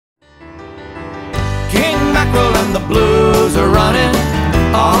mackerel and the blues are running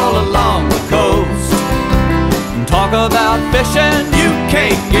all along the coast. Talk about fishing, you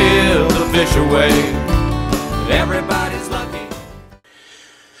can't give the fish away. Everybody's lucky.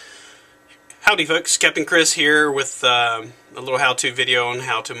 Howdy folks, Captain Chris here with a little how-to video on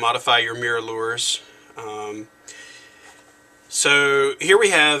how to modify your Mirrolures. So here we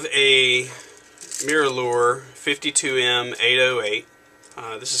have a Mirrolure 52M 808.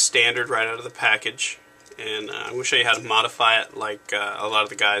 This is standard right out of the package, and I'm going to show you how to modify it like a lot of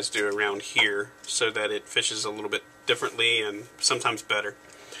the guys do around here so that it fishes a little bit differently and sometimes better.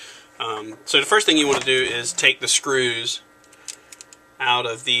 So the first thing you want to do is take the screws out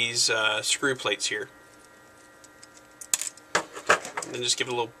of these screw plates here. And then just give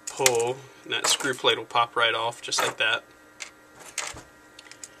it a little pull, and that screw plate will pop right off just like that.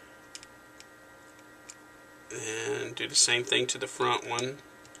 And do the same thing to the front one.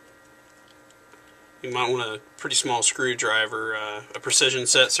 You might want a pretty small screwdriver. A precision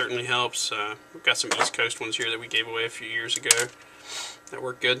set certainly helps. We've got some East Coast ones here that we gave away a few years ago that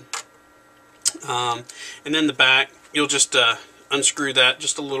work good. And then the back, you'll just unscrew that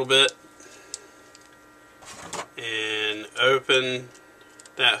just a little bit and open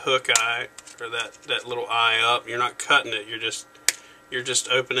that hook eye, or that little eye up. You're not cutting it, you're just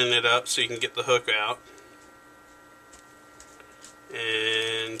opening it up so you can get the hook out.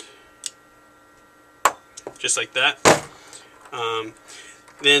 And just like that.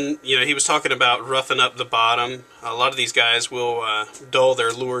 Then, you know, he was talking about roughing up the bottom. A lot of these guys will dull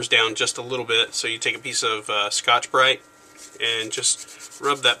their lures down just a little bit. So you take a piece of Scotch-Brite and just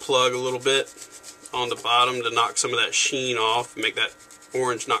rub that plug a little bit on the bottom to knock some of that sheen off, make that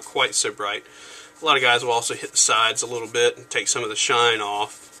orange not quite so bright. A lot of guys will also hit the sides a little bit and take some of the shine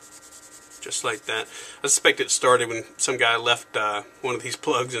off. Just like that. I suspect it started when some guy left one of these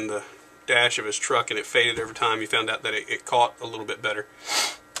plugs in the dash of his truck and it faded over time. He found out that it caught a little bit better.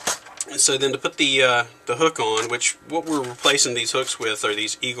 And so then to put the hook on, which what we're replacing these hooks with are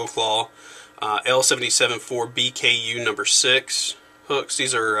these Eagle Claw L77-4 BKU number 6 hooks.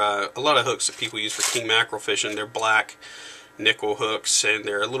 These are a lot of hooks that people use for king mackerel fishing. They're black nickel hooks and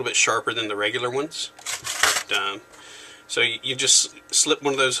they're a little bit sharper than the regular ones. So you just slip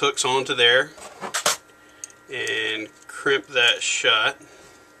one of those hooks onto there and crimp that shut,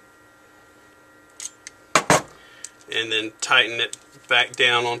 and then tighten it back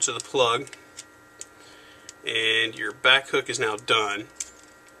down onto the plug, and your back hook is now done,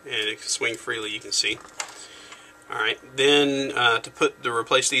 and it can swing freely, you can see. Alright, then to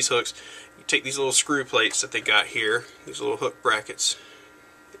replace these hooks, you take these little screw plates that they got here, these little hook brackets,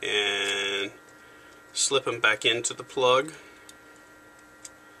 and slip them back into the plug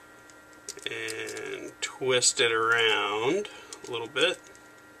and twist it around a little bit.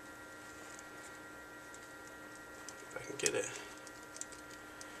 If I can get it.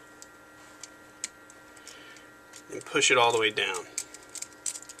 And push it all the way down.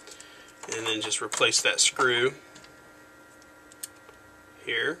 And then just replace that screw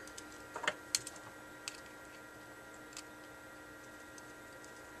here.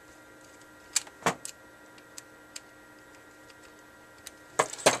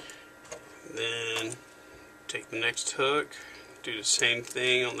 Then take the next hook, do the same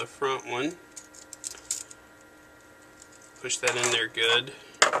thing on the front one, push that in there good.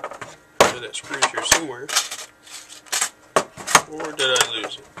 So that screw's here somewhere, or did I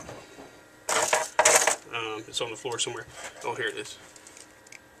lose it? It's on the floor somewhere. Oh, here it is.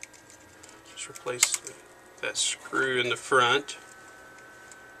 Just replace that screw in the front.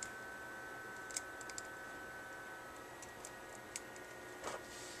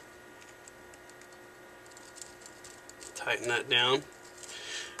 Tighten that down,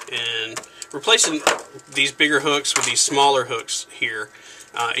 and replacing these bigger hooks with these smaller hooks here,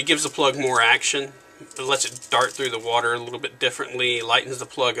 it gives the plug more action. It lets it dart through the water a little bit differently, lightens the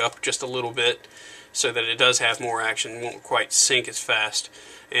plug up just a little bit so that it does have more action, it won't quite sink as fast.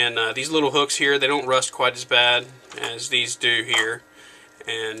 And these little hooks here, they don't rust quite as bad as these do here,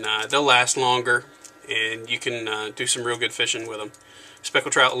 and they'll last longer, and you can do some real good fishing with them.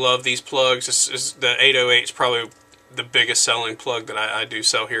 Speckled trout love these plugs. The 808 is probably the biggest selling plug that I do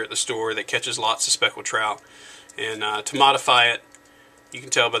sell here at the store that catches lots of speckled trout. And to modify it, you can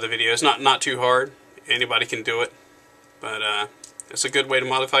tell by the video, it's not too hard. Anybody can do it, but it's a good way to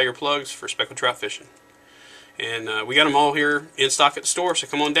modify your plugs for speckled trout fishing. And we got them all here in stock at the store, so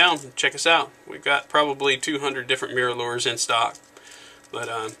come on down and check us out. We've got probably 200 different Mirrolures in stock. But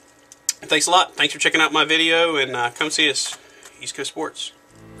thanks a lot. Thanks for checking out my video, and come see us, East Coast Sports.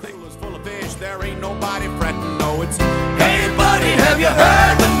 Full of fish, there ain't nobody fretting, no, it's Hey buddy, have you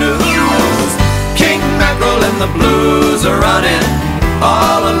heard the news? King mackerel the blues are running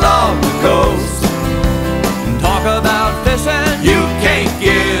all along the coast. Talk about fishing.